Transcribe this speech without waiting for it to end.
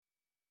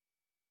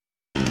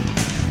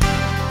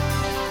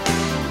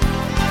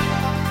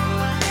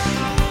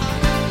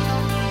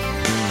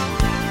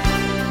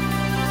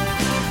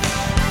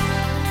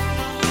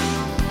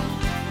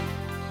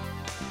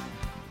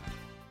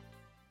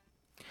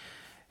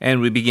And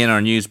we begin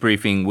our news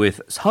briefing with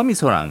Seo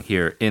Misorang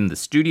here in the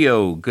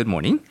studio. Good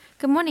morning.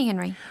 Good morning,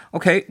 Henry.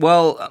 Okay,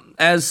 well,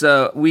 as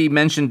we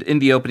mentioned in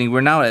the opening,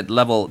 we're now at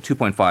level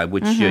 2.5,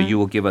 which you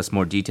will give us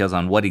more details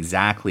on what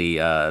exactly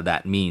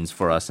that means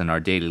for us in our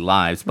daily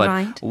lives.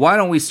 But why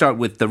don't we start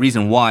with the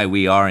reason why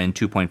we are in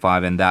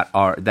 2.5, and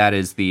that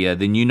is the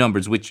new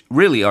numbers, which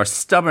really are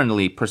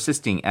stubbornly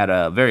persisting at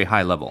a very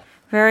high level.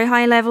 Very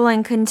high level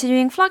and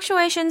continuing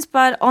fluctuations,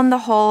 but on the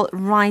whole,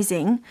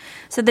 rising.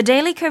 So the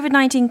daily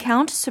COVID-19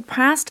 count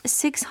surpassed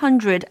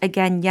 600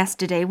 again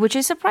yesterday, which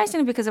is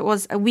surprising because it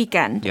was a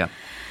weekend. Yeah.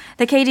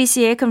 The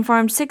KDCA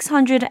confirmed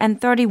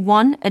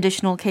 631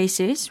 additional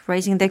cases,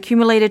 raising the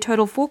accumulated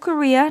total for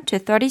Korea to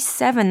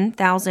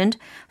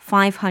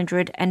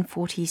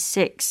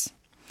 37,546.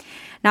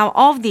 Now,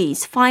 of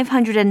these,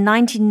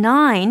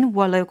 599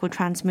 were local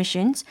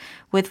transmissions,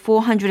 with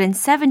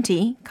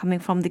 470 coming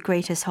from the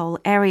Greater Seoul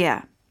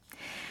area.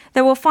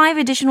 There were 5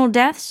 additional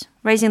deaths,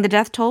 raising the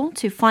death toll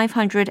to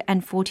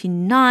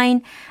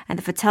 549, and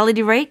the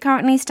fatality rate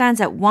currently stands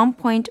at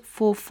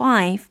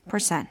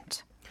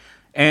 1.45%.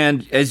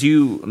 And as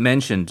you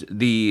mentioned,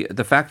 the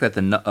fact that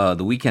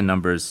the weekend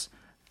numbers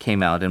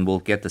came out, and we'll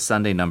get the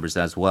Sunday numbers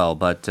as well,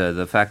 but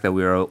the fact that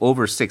we are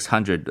over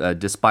 600,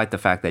 despite the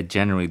fact that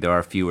generally there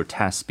are fewer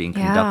tests being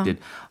conducted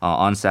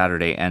on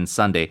Saturday and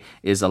Sunday,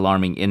 is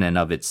alarming in and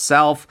of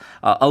itself.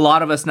 A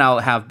lot of us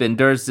now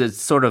there's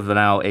sort of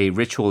now a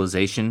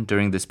ritualization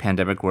during this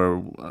pandemic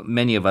where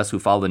many of us who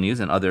follow the news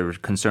and other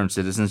concerned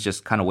citizens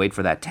just kind of wait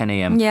for that 10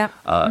 a.m.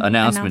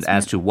 Announcement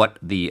as to what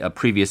the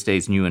previous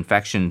day's new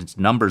infection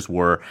numbers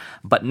were.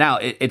 But now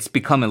it's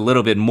become a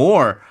little bit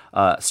more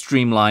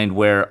streamlined,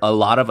 where a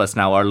lot of us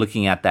now are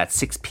looking at that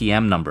 6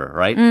 p.m. number,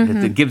 right?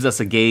 It gives us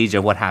a gauge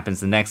of what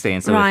happens the next day.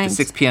 And so if the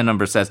 6 p.m.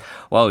 number says,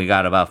 well, we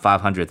got about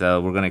 500,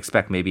 we're going to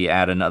expect maybe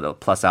add another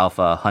plus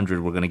alpha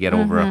 100, we're going to get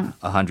over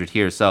 100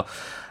 here. So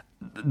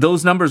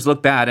those numbers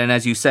look bad. And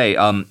as you say,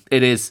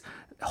 it is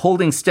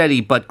holding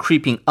steady but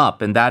creeping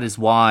up. And that is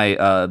why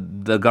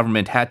the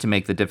government had to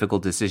make the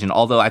difficult decision.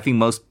 Although I think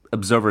most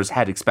observers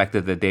had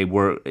expected that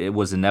it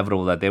was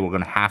inevitable that they were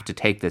going to have to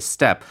take this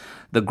step.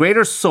 The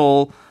Greater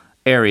Seoul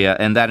area,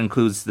 and that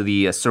includes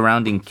the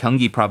surrounding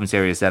Gyeonggi province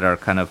areas that are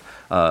kind of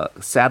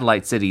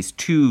satellite cities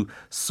to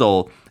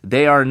Seoul,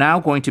 they are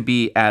now going to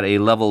be at a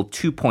level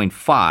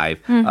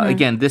 2.5.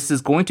 Again, this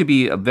is going to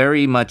be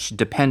very much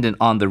dependent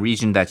on the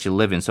region that you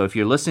live in. So if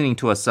you're listening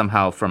to us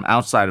somehow from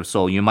outside of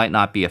Seoul, you might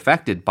not be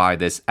affected by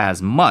this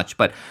as much.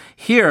 But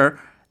here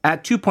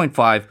at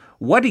 2.5,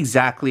 what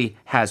exactly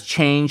has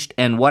changed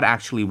and what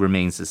actually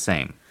remains the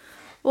same?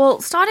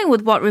 Well, starting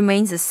with what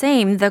remains the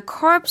same, the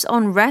curbs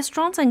on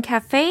restaurants and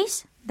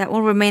cafes, that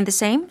will remain the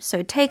same.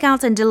 So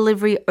takeout and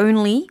delivery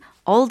only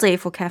all day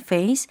for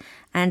cafes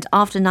and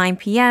after 9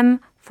 p.m.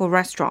 for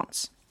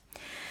restaurants.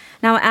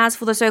 Now, as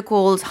for the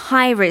so-called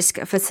high-risk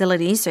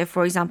facilities, so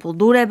for example,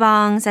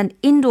 노래방s and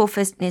indoor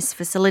fitness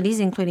facilities,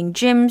 including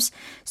gyms,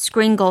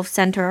 screen golf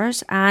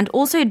centers, and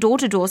also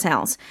door-to-door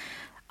sales,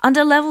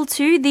 under level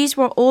 2, these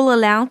were all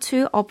allowed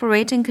to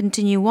operate and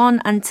continue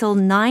on until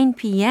 9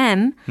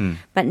 p.m.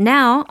 But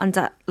now,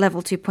 under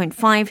level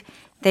 2.5,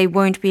 they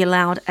won't be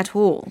allowed at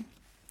all.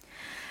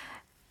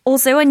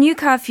 Also, a new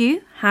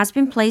curfew has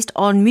been placed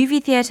on movie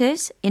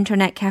theaters,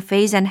 internet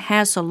cafes, and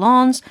hair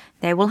salons.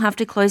 They will have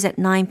to close at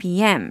 9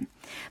 p.m.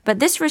 But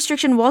this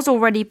restriction was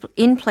already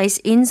in place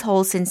in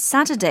Seoul since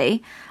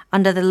Saturday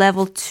under the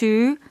level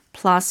 2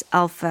 plus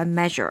alpha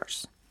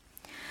measures.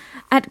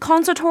 At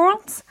concert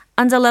halls,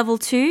 under level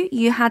 2,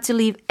 you had to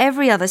leave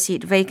every other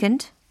seat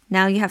vacant.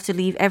 Now you have to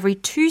leave every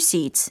 2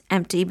 seats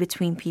empty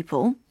between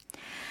people.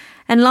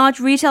 And large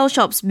retail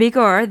shops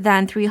bigger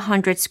than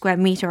 300 square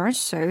meters,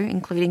 so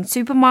including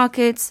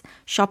supermarkets,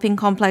 shopping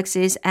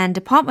complexes, and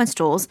department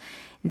stores,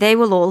 they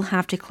will all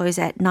have to close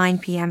at 9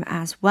 p.m.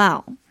 as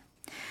well.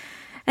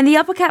 And the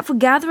upper cap for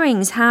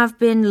gatherings have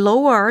been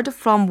lowered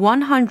from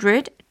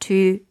 100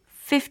 to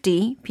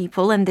 50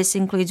 people, and this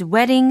includes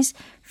weddings,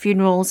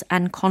 funerals,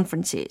 and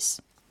conferences.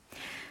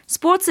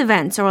 Sports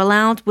events are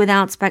allowed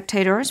without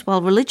spectators,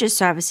 while religious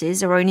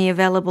services are only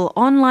available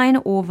online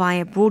or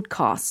via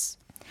broadcasts.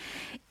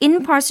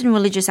 In-person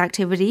religious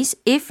activities,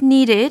 if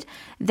needed,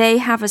 they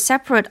have a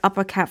separate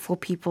upper cap for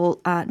people,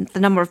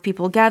 the number of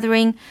people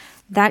gathering.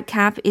 That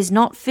cap is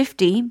not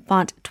 50,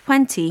 but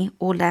 20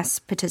 or less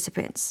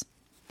participants.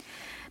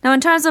 Now, in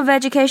terms of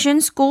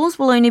education, schools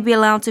will only be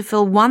allowed to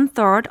fill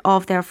 1/3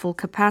 of their full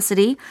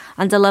capacity.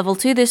 Under level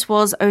 2, this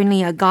was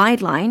only a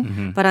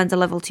guideline, but under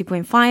level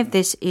 2.5,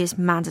 this is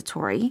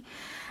mandatory.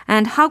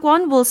 And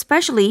hagwon will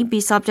especially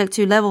be subject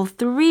to level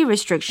 3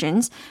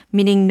 restrictions,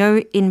 meaning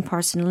no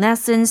in-person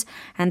lessons,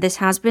 and this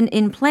has been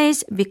in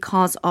place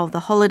because of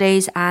the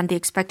holidays and the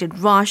expected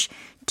rush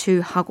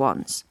to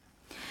hagwons.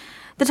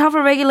 The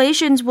tougher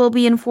regulations will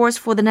be enforced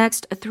for the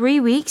next 3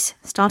 weeks,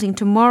 starting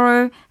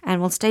tomorrow,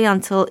 and will stay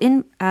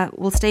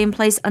in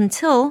place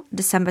until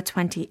December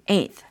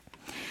 28th.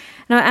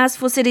 Now, as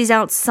for cities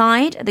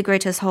outside the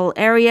Greater Seoul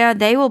area,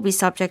 they will be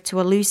subject to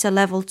a looser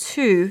level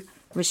 2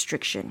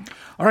 restriction.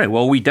 All right.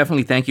 Well, we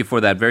definitely thank you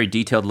for that very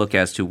detailed look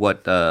as to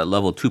what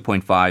level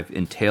 2.5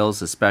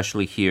 entails,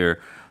 especially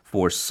here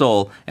for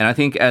Seoul. And I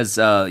think as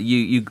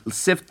you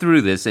sift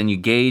through this and you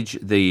gauge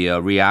the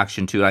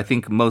reaction to it, I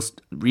think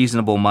most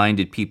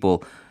reasonable-minded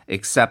people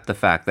accept the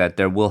fact that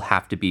there will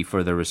have to be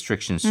further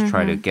restrictions to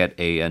try to get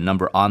a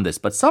number on this.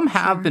 But some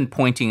have been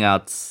pointing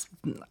out,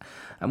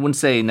 I wouldn't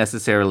say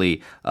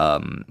necessarily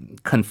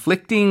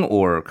conflicting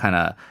or kind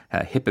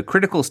of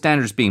hypocritical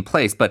standards being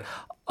placed, but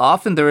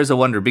often there is a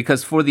wonder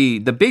because for the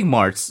big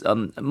marts,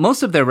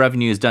 most of their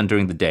revenue is done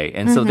during the day.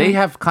 And so they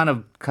have kind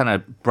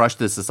of brushed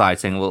this aside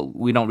saying, well,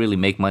 we don't really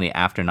make money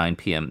after 9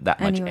 p.m. that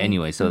much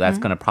anyway. So that's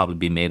going to probably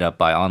be made up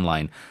by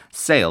online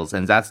sales.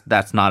 And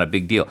that's not a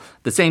big deal.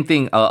 The same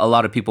thing a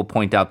lot of people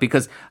point out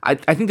because I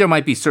think there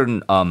might be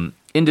certain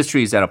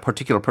industries that a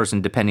particular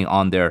person, depending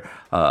on their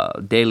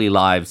daily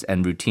lives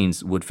and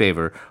routines, would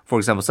favor. For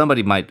example,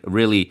 somebody might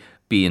really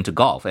be into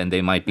golf and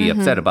they might be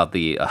upset about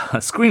the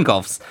screen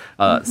golf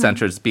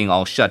centers being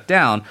all shut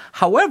down.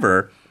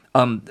 However,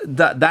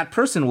 that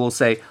person will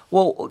say,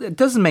 well, it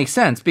doesn't make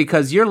sense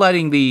because you're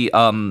letting the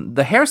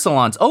hair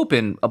salons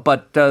open,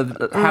 but have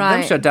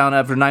them shut down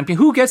after 9 p.m.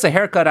 Who gets a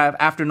haircut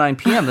after 9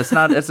 p.m.?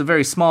 That's a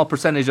very small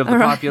percentage of the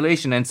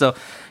population. And so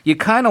you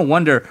kind of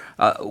wonder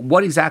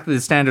what exactly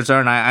the standards are.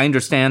 And I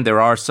understand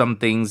there are some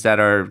things that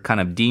are kind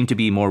of deemed to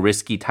be more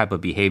risky type of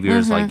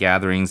behaviors like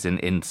gatherings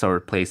in sort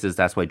of places.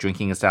 That's why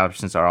drinking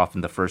establishments are often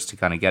the first to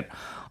kind of get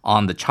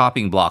on the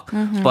chopping block.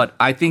 But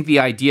I think the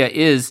idea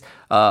is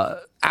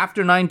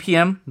after 9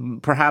 p.m.,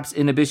 perhaps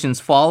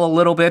inhibitions fall a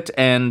little bit,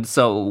 and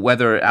so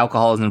whether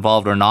alcohol is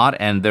involved or not,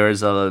 and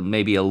there's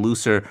maybe a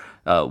looser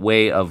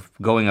way of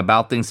going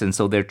about things, and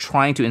so they're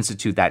trying to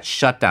institute that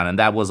shutdown, and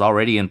that was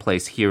already in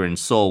place here in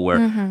Seoul,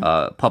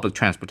 where public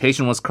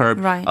transportation was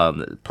curbed,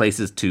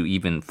 places to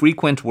even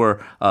frequent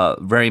were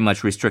very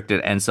much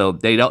restricted, and so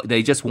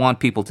they just want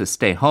people to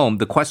stay home.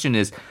 The question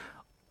is,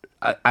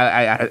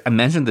 I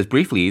mentioned this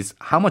briefly, is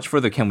how much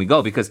further can we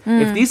go? Because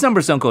if these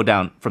numbers don't go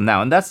down from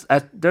now, and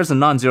there's a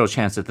non-zero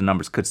chance that the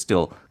numbers could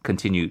still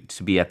continue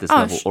to be at this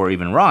level or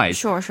even rise.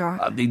 Sure.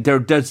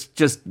 There's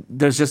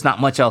just not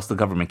much else the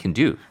government can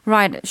do.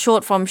 Right,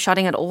 short from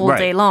shutting it all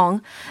day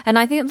long. And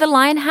I think the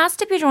line has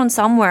to be drawn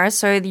somewhere,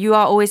 so you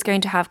are always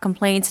going to have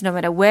complaints no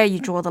matter where you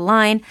draw the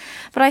line.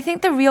 But I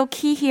think the real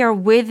key here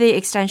with the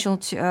extension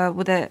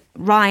with the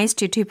rise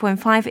to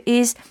 2.5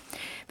 is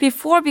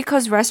before,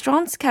 because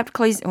restaurants kept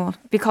closing,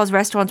 because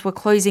restaurants were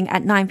closing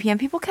at 9 p.m.,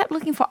 people kept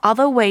looking for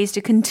other ways to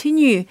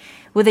continue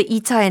with the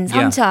 2차 and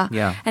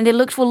 3차. And they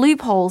looked for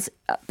loopholes.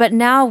 But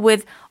now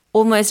with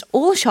almost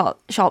all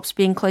shops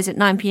being closed at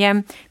 9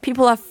 p.m.,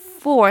 people are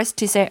forced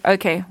to say,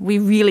 okay, we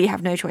really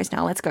have no choice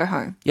now. Let's go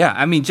home. Yeah,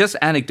 I mean, just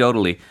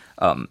anecdotally,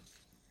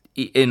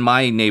 in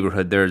my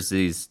neighborhood, there's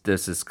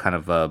this kind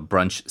of a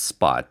brunch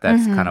spot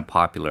that's kind of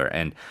popular.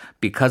 And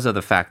because of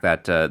the fact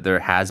that there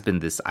has been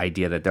this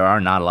idea that there are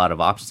not a lot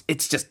of options,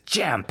 it's just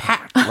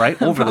jam-packed, right,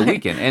 over the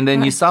weekend. And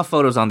then you saw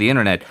photos on the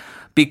internet.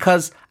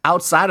 Because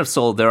outside of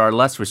Seoul, there are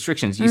less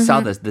restrictions. You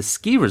saw the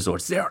ski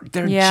resorts. They're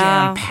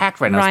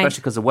jam-packed right now,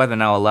 especially because the weather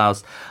now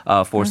allows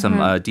for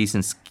some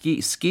decent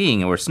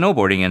skiing or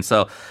snowboarding. And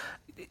so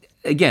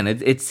again,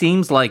 it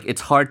seems like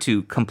it's hard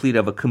to complete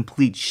a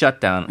complete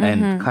shutdown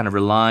and kind of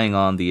relying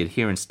on the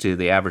adherence to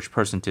the average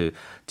person to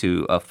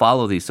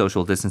follow these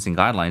social distancing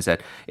guidelines.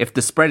 That if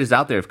the spread is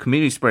out there, if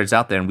community spread is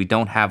out there, and we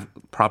don't have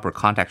proper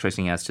contact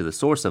tracing as to the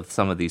source of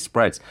some of these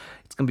spreads,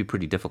 it's going to be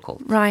pretty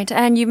difficult. Right.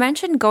 And you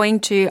mentioned going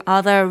to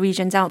other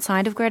regions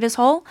outside of Greater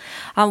Seoul.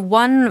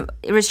 One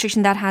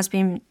restriction that has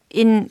been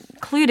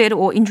included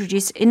or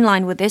introduced in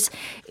line with this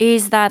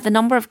is that the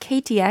number of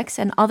KTX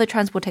and other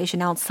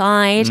transportation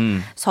outside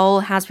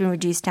Seoul has been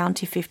reduced down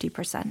to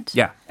 50%.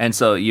 Yeah, and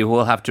so you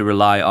will have to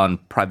rely on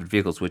private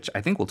vehicles, which I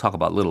think we'll talk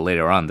about a little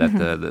later on,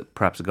 that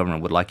perhaps the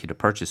government would like you to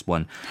purchase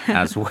one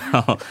as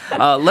well.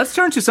 Let's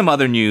turn to some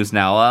other news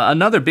now.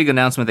 Another big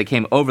announcement that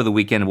came over the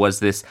weekend was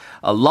this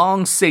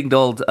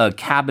long-signaled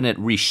cabinet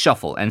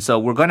reshuffle. And so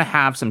we're going to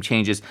have some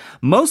changes.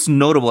 Most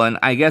notable, and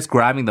I guess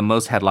grabbing the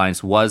most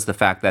headlines, was the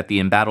fact that the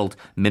embattled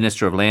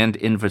Minister of Land,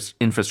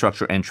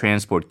 Infrastructure and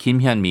Transport, Kim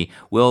Hyun-mi,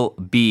 will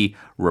be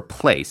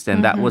replaced.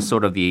 And that was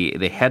sort of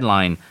the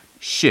headline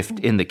shift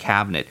in the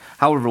cabinet.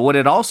 However, what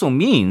it also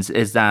means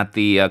is that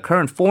the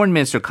current Foreign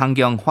Minister Kang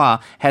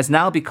Kyung-hwa has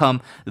now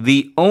become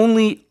the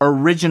only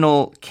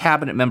original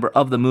cabinet member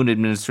of the Moon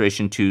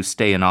administration to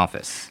stay in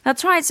office.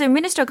 That's right. So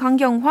Minister Kang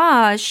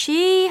Kyung-hwa,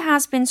 she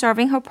has been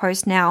serving her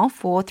post now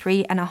for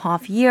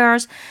 3.5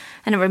 years.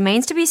 And it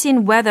remains to be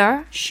seen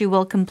whether she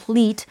will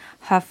complete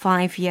her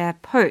 5-year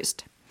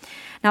post.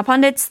 Now,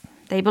 pundits,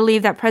 they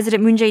believe that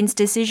President Moon Jae-in's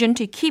decision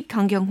to keep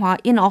Kang Kyung-hwa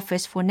in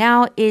office for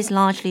now is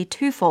largely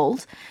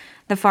twofold.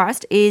 The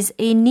first is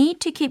a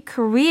need to keep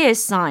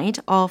Korea's side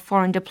of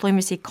foreign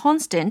diplomacy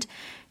constant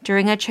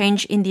during a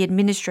change in the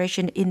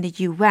administration in the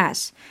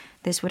U.S.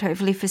 This would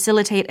hopefully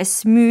facilitate a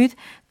smooth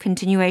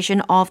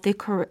continuation of the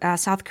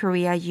South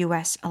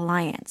Korea-U.S.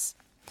 alliance.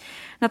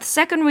 Now, the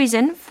second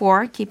reason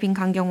for keeping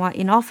Kang Kyung-hwa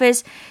in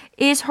office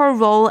is her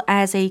role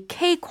as a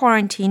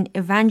K-quarantine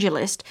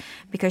evangelist,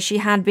 because she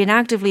had been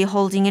actively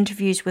holding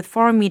interviews with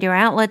foreign media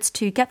outlets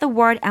to get the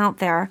word out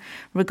there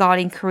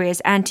regarding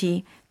Korea's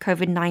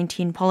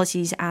anti-COVID-19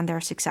 policies and their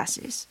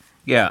successes.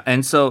 Yeah,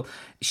 and so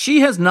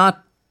she has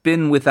not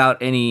been without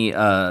any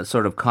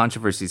sort of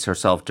controversies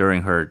herself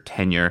during her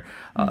tenure.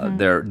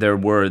 There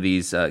were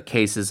these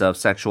cases of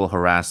sexual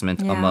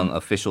harassment among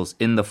officials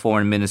in the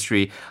foreign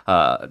ministry.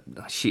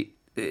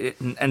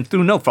 And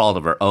through no fault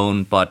of her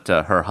own, but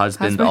her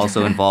husband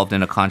also involved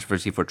in a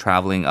controversy for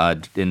traveling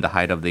in the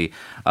height of the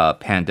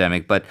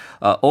pandemic. But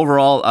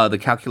overall, the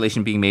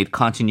calculation being made,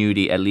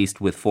 continuity, at least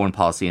with foreign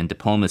policy and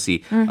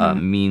diplomacy,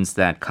 means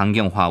that Kang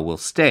Kyung-hwa will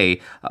stay.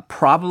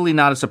 Probably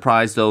not a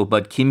surprise, though,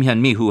 but Kim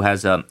Hyun-mi, who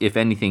has, if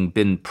anything,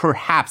 been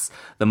perhaps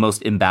the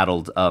most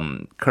embattled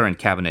current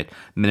cabinet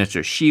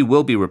minister, she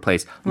will be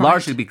replaced,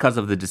 largely because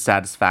of the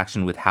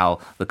dissatisfaction with how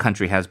the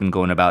country has been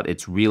going about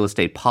its real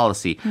estate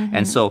policy.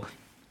 And so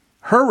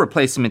her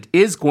replacement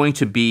is going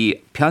to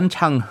be Byun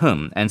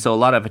Chang-hum, and so a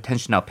lot of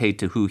attention now paid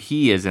to who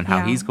he is and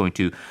how he's going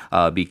to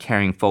be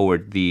carrying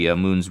forward the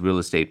Moon's real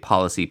estate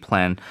policy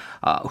plan.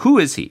 Who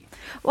is he?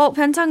 Well,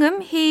 Byun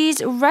Chang-hum,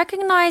 he's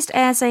recognized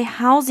as a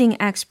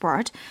housing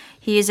expert.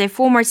 He is a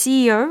former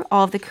CEO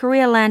of the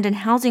Korea Land and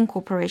Housing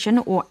Corporation,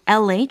 or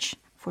LH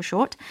for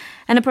short,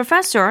 and a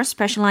professor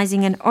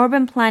specializing in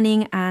urban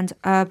planning and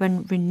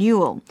urban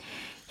renewal.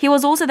 He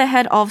was also the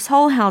head of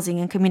Seoul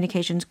Housing and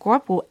Communications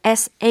Corp, or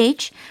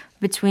SH,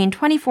 between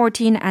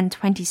 2014 and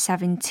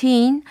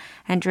 2017,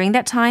 and during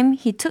that time,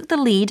 he took the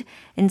lead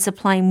in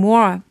supplying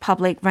more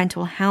public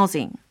rental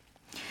housing.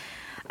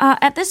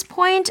 At this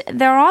point,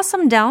 there are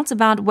some doubts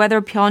about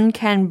whether Byun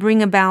can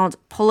bring about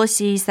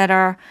policies that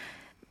are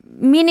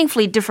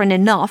meaningfully different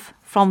enough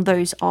from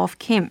those of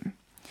Kim.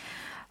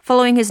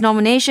 Following his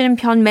nomination,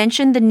 Byun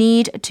mentioned the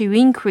need to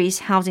increase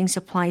housing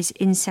supplies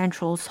in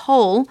central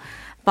Seoul,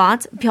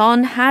 but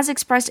Byun has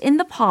expressed in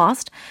the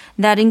past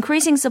that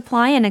increasing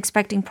supply and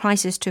expecting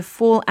prices to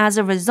fall as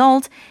a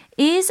result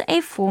is a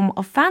form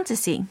of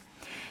fantasy.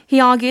 He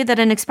argued that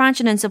an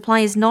expansion in supply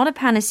is not a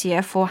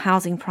panacea for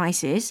housing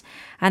prices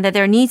and that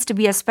there needs to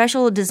be a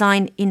special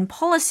design in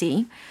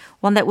policy,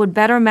 one that would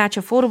better match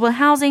affordable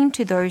housing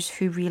to those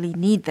who really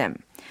need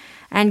them.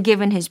 And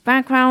given his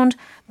background,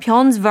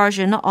 Byun's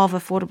version of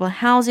affordable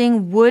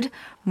housing would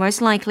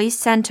most likely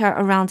center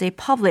around a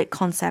public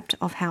concept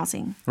of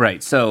housing.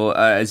 Right. So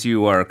as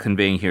you are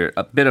conveying here,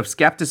 a bit of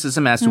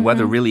skepticism as to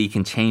whether really you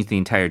can change the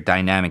entire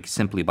dynamic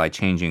simply by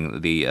changing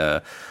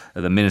the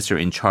minister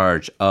in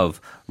charge of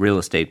real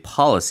estate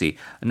policy.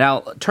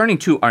 Now, turning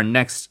to our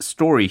next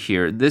story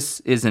here,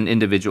 this is an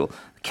individual.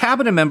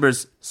 Cabinet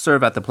members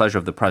serve at the pleasure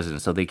of the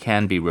president, so they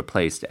can be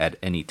replaced at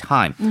any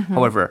time.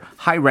 However,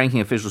 high-ranking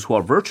officials who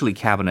are virtually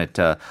cabinet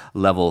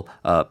level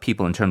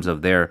people in terms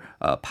of their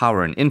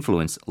power and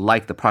influence,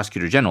 like the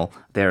Prosecutor-General,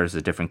 there is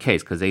a different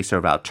case because they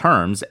serve out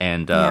terms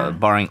and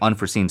barring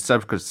unforeseen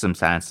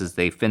circumstances,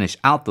 they finish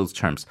out those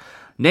terms.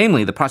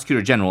 Namely, the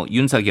Prosecutor-General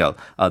Yoon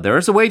Seok-youl. There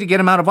is a way to get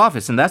him out of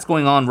office, and that's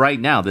going on right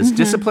now. This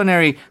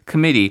disciplinary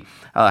committee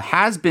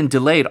has been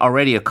delayed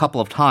already a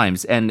couple of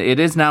times, and it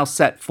is now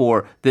set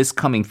for this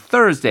coming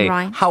Thursday.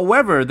 Right.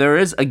 However, there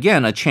is,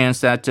 again, a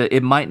chance that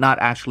it might not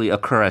actually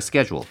occur as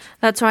scheduled.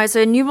 That's right.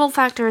 So innumerable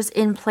factors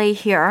in play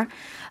here.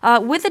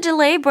 With the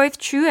delay, both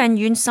Chu and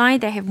Yoon side,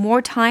 they have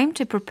more time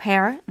to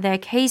prepare their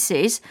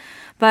cases,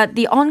 but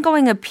the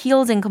ongoing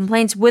appeals and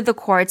complaints with the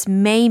courts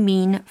may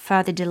mean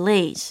further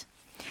delays.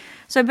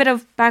 So a bit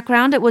of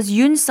background, it was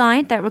Yoon's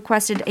side that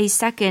requested a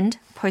second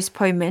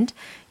postponement.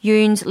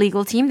 Yoon's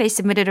legal team, they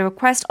submitted a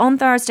request on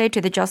Thursday to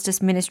the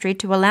Justice Ministry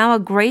to allow a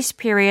grace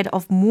period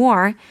of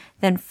more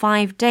than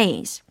 5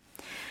 days.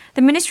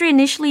 The ministry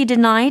initially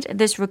denied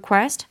this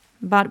request,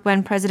 but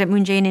when President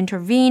Moon Jae-in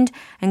intervened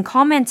and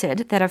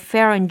commented that a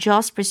fair and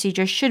just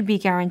procedure should be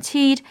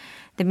guaranteed,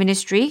 the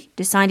ministry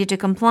decided to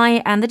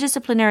comply and the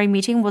disciplinary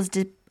meeting was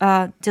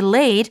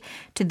delayed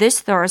to this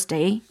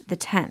Thursday, the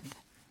 10th.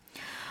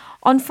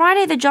 On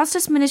Friday, the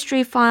Justice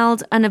Ministry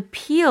filed an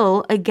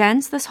appeal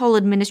against the Seoul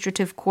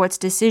Administrative Court's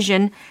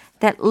decision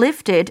that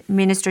lifted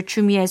Minister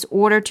Chu Mi-ae's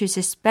order to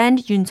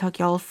suspend Yoon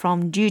Seok-youl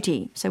from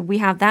duty. So we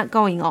have that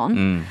going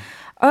on.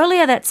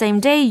 Earlier that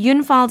same day,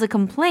 Yoon filed a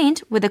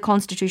complaint with the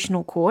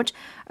Constitutional Court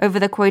over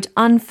the, quote,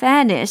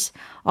 unfairness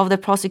of the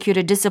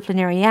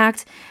Prosecutor-Disciplinary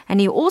Act, and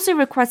he also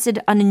requested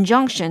an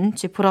injunction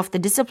to put off the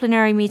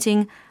disciplinary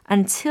meeting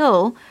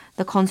until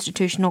the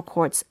Constitutional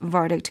Court's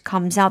verdict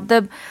comes out.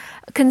 The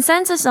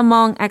consensus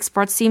among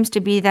experts seems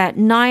to be that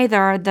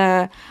neither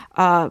the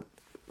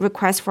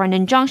request for an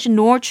injunction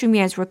nor Chu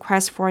Mi-ae's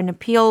request for an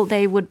appeal,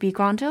 they would be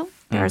granted.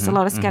 There's a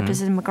lot of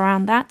skepticism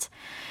around that.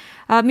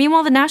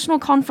 Meanwhile, the National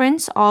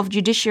Conference of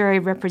Judiciary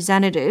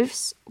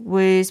Representatives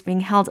was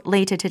being held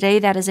later today.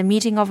 That is a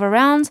meeting of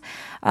around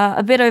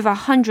a bit over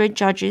 100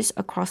 judges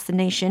across the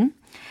nation.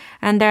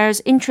 And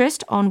there's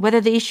interest on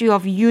whether the issue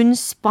of Yoon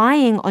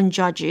spying on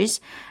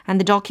judges and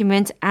the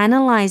document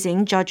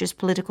analyzing judges'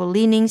 political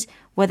leanings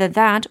whether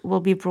that will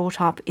be brought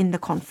up in the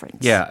conference.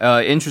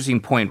 Yeah, interesting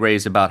point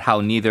raised about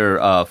how neither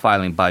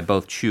filing by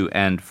both Chu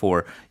and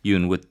for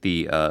Yoon with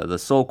the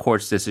Seoul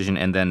court's decision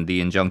and then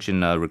the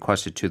injunction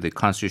requested to the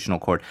Constitutional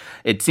Court,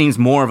 it seems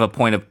more of a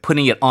point of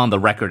putting it on the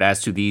record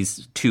as to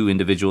these two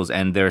individuals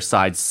and their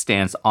side's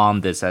stance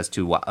on this as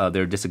to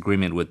their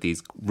disagreement with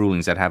these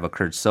rulings that have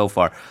occurred so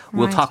far.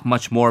 We'll talk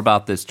much more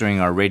about this during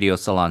our Radio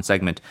Salon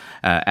segment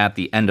at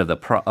the end of the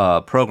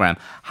program.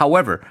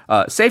 However,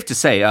 safe to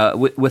say,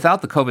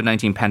 without the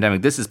COVID-19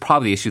 pandemic, this is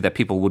probably the issue that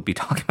people would be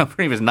talking about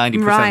pretty much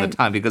 90% of the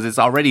time because it's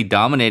already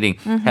dominating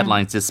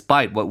headlines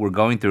despite what we're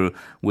going through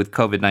with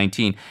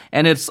COVID-19.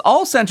 And it's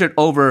all centered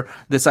over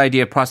this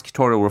idea of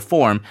prosecutorial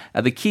reform.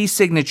 The key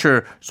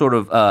signature sort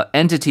of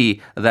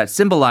entity that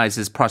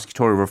symbolizes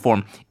prosecutorial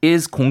reform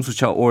is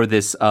공수처, or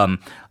this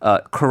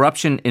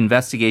corruption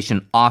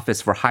investigation office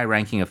for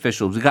high-ranking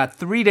officials. We got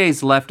 3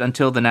 days left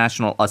until the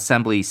National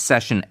Assembly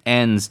session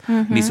ends,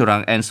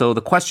 Misorang. And so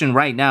the question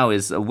right now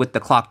is, with the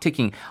clock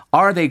ticking,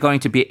 are they going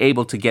to be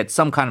able to get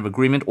some kind of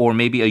agreement or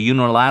maybe a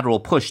unilateral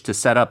push to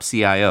set up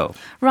CIO?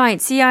 Right,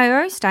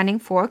 CIO standing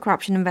for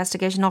Corruption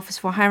Investigation Office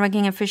for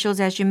High-Ranking Officials,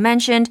 as you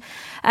mentioned.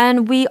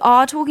 And we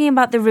are talking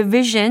about the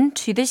revision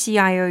to the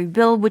CIO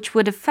bill, which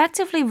would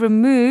effectively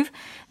remove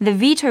the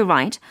veto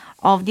right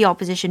of the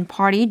opposition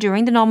party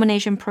during the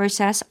nomination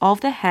process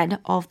of the head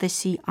of the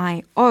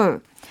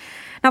CIO.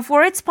 Now,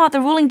 for its part,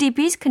 the ruling DP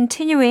is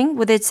continuing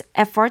with its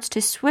efforts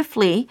to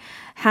swiftly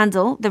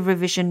handle the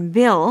revision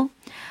bill.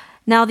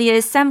 Now, the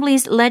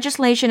Assembly's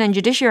Legislation and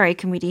Judiciary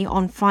Committee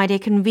on Friday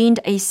convened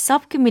a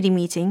subcommittee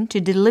meeting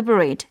to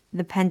deliberate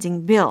the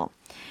pending bill.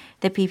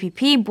 The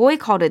PPP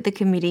boycotted the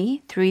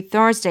committee through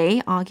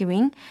Thursday,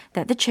 arguing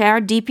that the chair,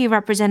 DP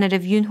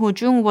Representative Yoon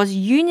Ho-jung, was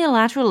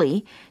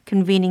unilaterally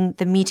convening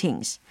the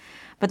meetings.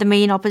 But the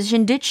main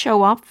opposition did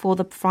show up for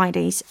the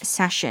Friday's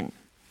session.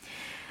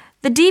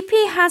 The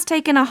DP has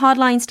taken a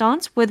hardline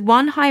stance, with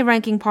one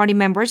high-ranking party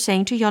member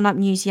saying to Yonhap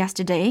News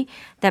yesterday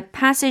that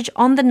passage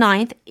on the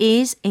 9th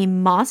is a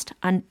must,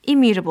 an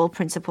immutable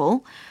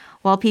principle,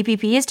 while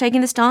PPP is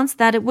taking the stance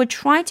that it would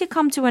try to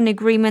come to an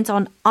agreement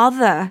on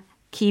other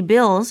key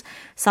bills,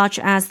 such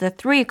as the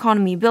 3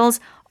 economy bills,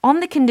 on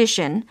the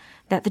condition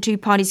that the two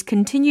parties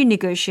continue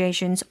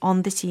negotiations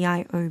on the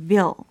CIO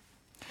bill.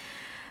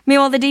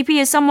 Meanwhile, the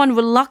DP is somewhat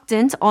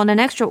reluctant on an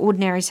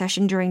extraordinary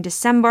session during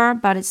December,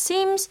 but it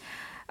seems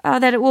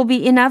that it will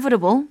be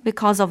inevitable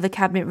because of the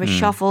cabinet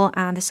reshuffle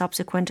and the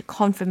subsequent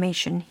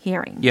confirmation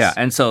hearings. Yeah,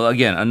 and so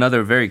again,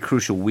 another very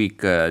crucial week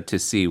to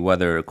see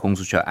whether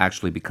공수처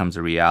actually becomes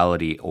a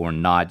reality or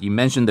not. You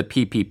mentioned the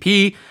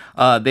PPP.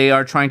 They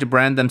are trying to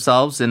brand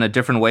themselves in a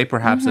different way,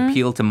 perhaps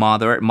appeal to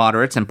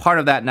moderates, and part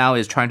of that now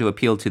is trying to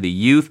appeal to the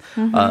youth.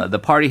 The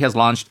party has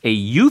launched a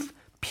Youth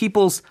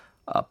People's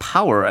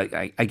Power.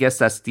 I guess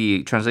that's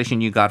the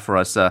translation you got for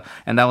us,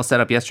 and that was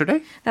set up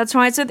yesterday? That's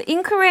right. So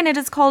in Korean, it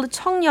is called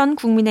청년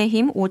국민의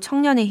힘 or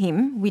청년의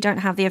힘. We don't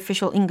have the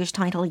official English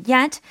title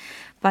yet,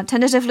 but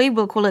tentatively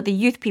we'll call it the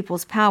Youth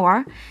People's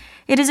Power.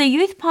 It is a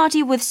youth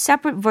party with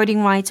separate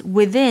voting rights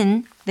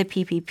within the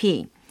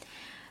PPP.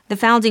 The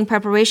Founding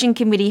Preparation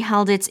Committee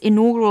held its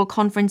inaugural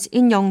conference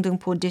in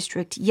Yeongdeungpo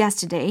District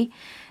yesterday,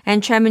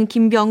 and Chairman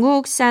Kim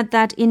Byung-wook said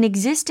that in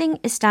existing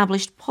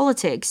established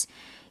politics,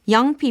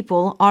 young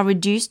people are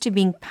reduced to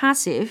being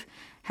passive,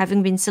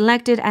 having been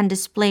selected and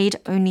displayed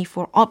only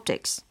for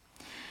optics.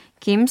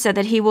 Kim said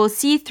that he will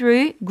see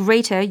through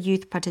greater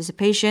youth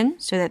participation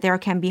so that there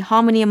can be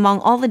harmony among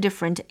all the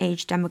different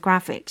age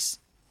demographics.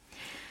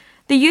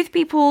 The Youth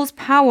People's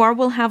Power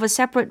will have a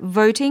separate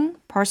voting,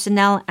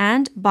 personnel,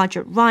 and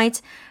budget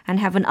rights and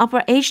have an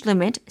upper age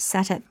limit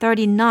set at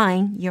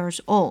 39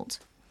 years old.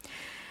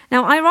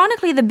 Now,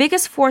 ironically, the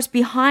biggest force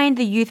behind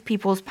the Youth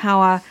People's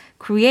Power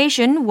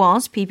creation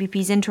was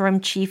PPP's interim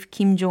chief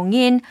Kim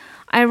Jong-in.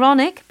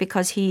 Ironic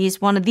because he is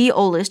one of the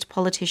oldest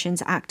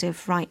politicians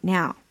active right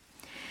now.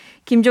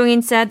 Kim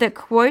Jong-in said that,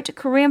 quote,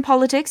 Korean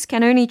politics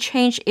can only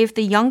change if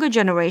the younger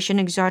generation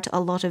exert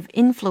a lot of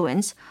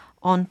influence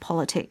on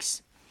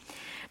politics.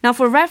 Now,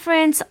 for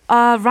reference,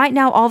 right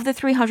now of the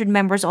 300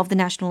 members of the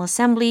National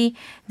Assembly,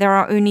 there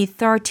are only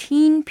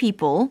 13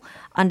 people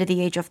under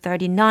the age of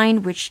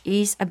 39, which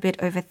is a bit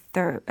over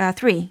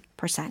 3%.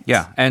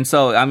 Yeah, and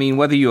so, I mean,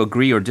 whether you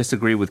agree or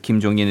disagree with Kim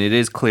Jong-un, it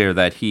is clear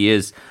that he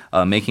is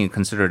making a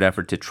considered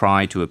effort to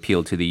try to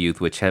appeal to the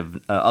youth, which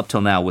have, up till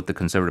now, with the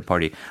Conservative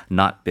Party,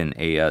 not been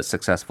a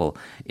successful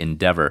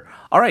endeavor.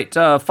 All right,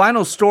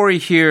 final story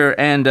here,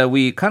 and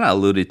we kind of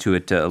alluded to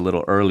it a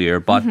little earlier,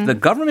 but the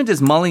government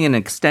is mulling an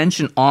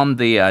extension on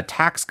the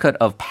tax cut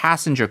of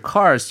passenger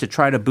cars to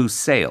try to boost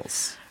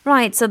sales.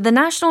 Right, so the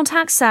National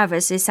Tax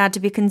Service is said to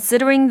be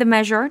considering the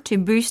measure to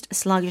boost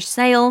sluggish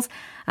sales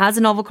as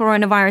the novel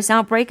coronavirus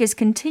outbreak is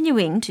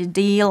continuing to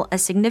deal a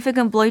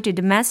significant blow to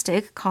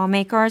domestic car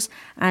makers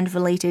and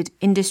related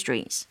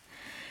industries.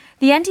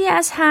 The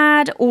NTS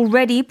had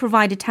already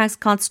provided tax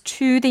cuts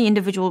to the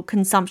individual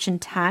consumption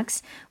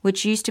tax,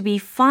 which used to be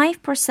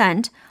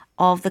 5%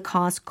 of the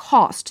car's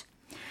cost.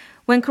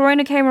 When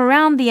Corona came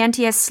around, the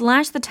NTS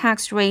slashed the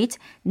tax rate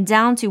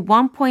down to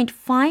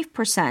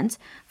 1.5%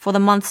 for the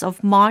months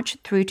of March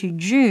through to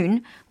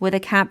June, with a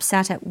cap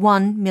set at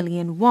 1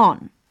 million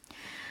won.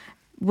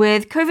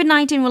 With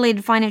COVID-19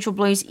 related financial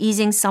blows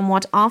easing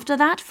somewhat after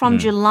that, from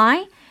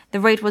July, the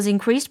rate was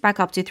increased back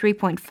up to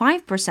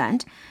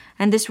 3.5%,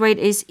 and this rate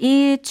is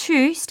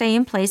to stay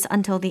in place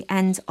until the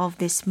end of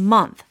this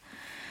month.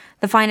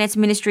 The Finance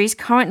Ministry is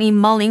currently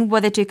mulling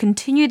whether to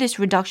continue this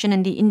reduction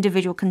in the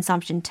individual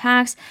consumption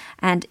tax,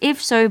 and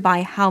if so,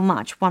 by how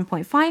much,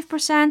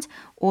 1.5%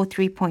 or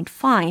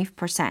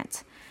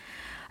 3.5%.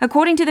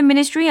 According to the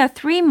ministry, a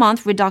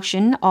 3-month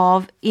reduction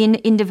in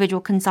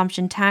individual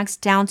consumption tax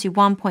down to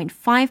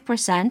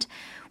 1.5%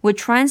 would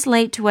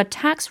translate to a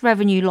tax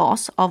revenue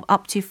loss of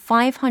up to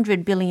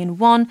 500 billion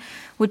won,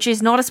 which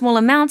is not a small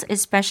amount,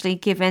 especially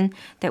given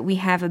that we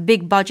have a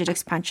big budget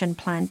expansion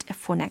planned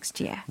for next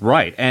year.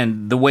 Right.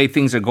 And the way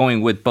things are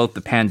going with both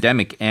the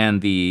pandemic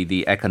and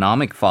the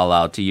economic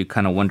fallout, you're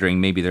kind of wondering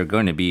maybe there are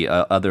going to be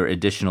other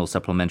additional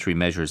supplementary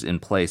measures in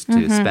place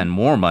to spend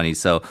more money.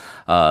 So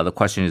the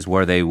question is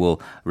where they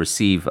will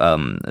receive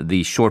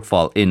the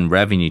shortfall in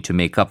revenue to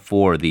make up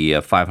for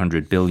the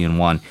 500 billion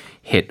won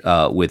hit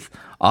with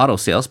auto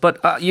sales. But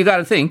you got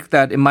to think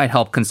that it might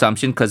help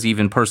consumption because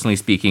even personally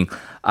speaking,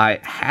 I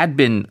had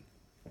been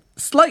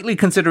slightly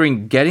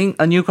considering getting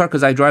a new car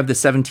because I drive the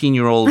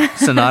 17-year-old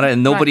Sonata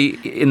and nobody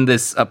in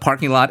this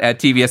parking lot at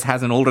TVS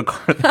has an older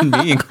car than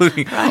me,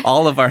 including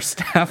all of our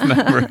staff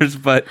members.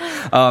 But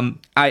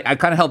I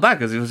kind of held back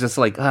because it was just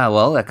like,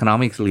 well,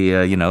 economically,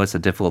 it's a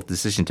difficult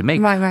decision to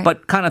make. Right.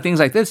 But kind of things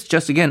like this,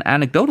 just again,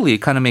 anecdotally,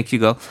 it kind of makes you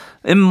go,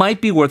 it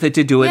might be worth it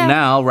to do it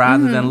now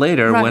rather than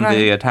later when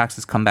the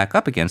taxes come back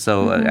up again.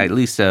 So at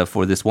least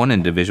for this one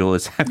individual,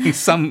 it's having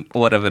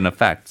somewhat of an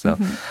effect. So,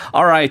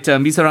 all right,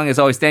 Misorang, as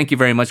always, thank you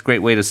very much.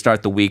 Great way to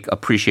start the week.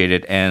 Appreciate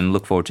it and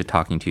look forward to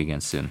talking to you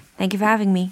again soon. Thank you for having me.